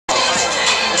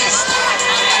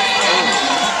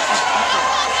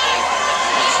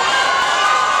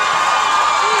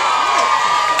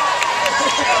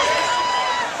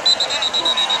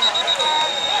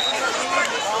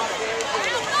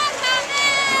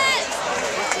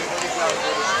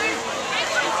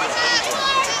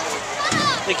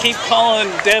They keep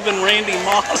calling Devin Randy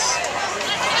Moss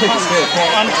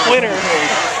on Twitter.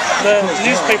 The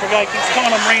newspaper guy keeps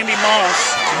calling him Randy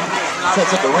Moss.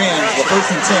 Sets up the Rams, the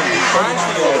 1st and 10,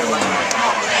 39 yards.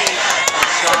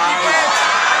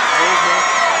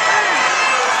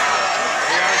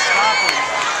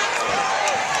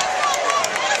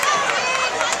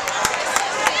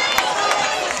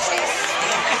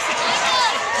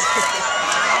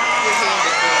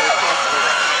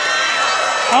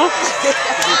 Huh?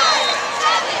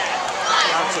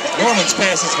 Norman's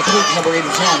pass is complete, number 80,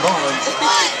 John Barnes.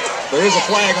 There is a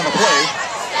flag on the play.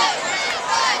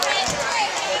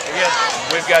 Again,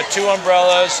 we've got 2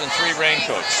 umbrellas and 3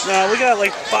 raincoats. No, we got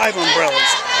like 5 umbrellas.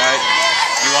 All right.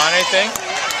 You want anything?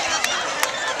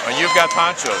 Oh, you've got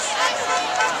ponchos.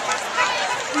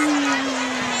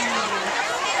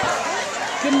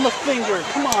 Give him the finger.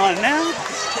 Come on now.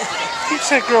 Keep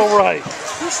that girl right.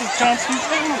 This is Johnson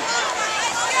County.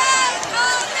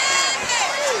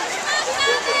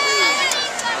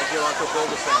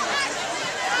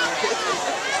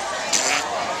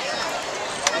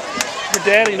 Your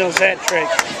daddy knows that trick.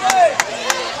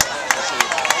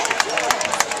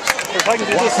 If I can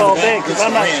do this all day, because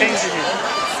I'm not changing it.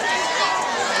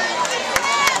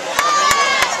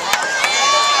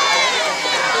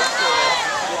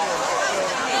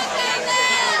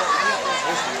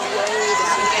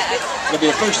 It'll be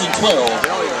a 1st and 12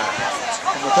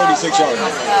 from the 36-yard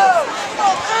line.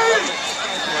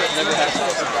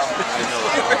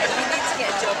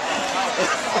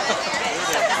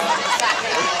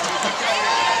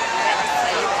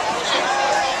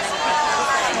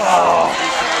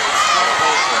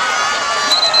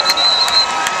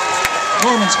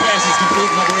 Norman's pass is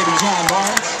complete, number 80, John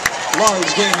Barnes.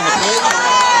 Large game in the play.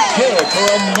 Good for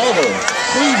another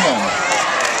Cleveland.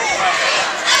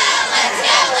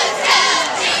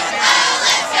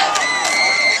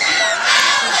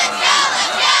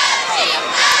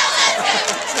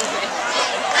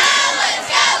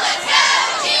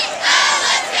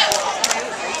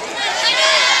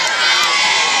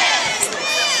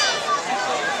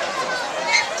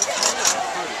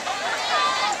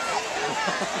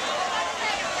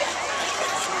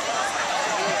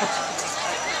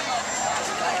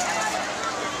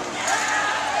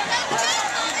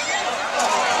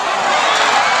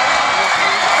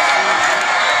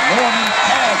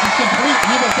 Complete,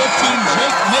 number 15,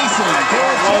 Jake Mason, for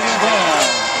a touchdown.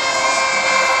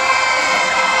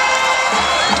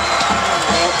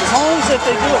 As long as if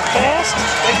they do it fast,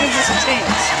 they give us a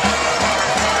chance.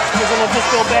 Because it'll just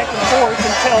go back and forth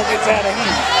until it gets out of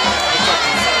hand.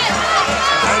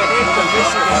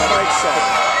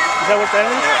 Is that what that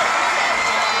is?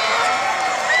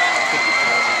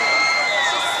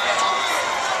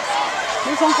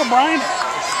 Where's Uncle Brian?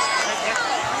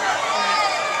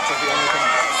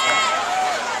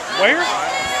 Where?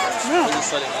 No.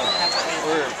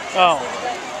 Oh.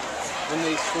 When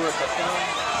they score a touchdown.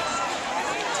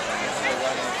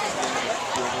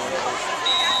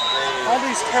 All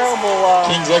these terrible.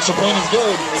 King's extra point is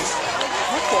good.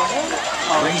 What the hell?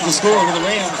 Brings the score to the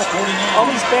Rams, 49. All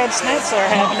these bad snaps that are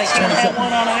happening. They can't have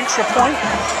one on an extra point.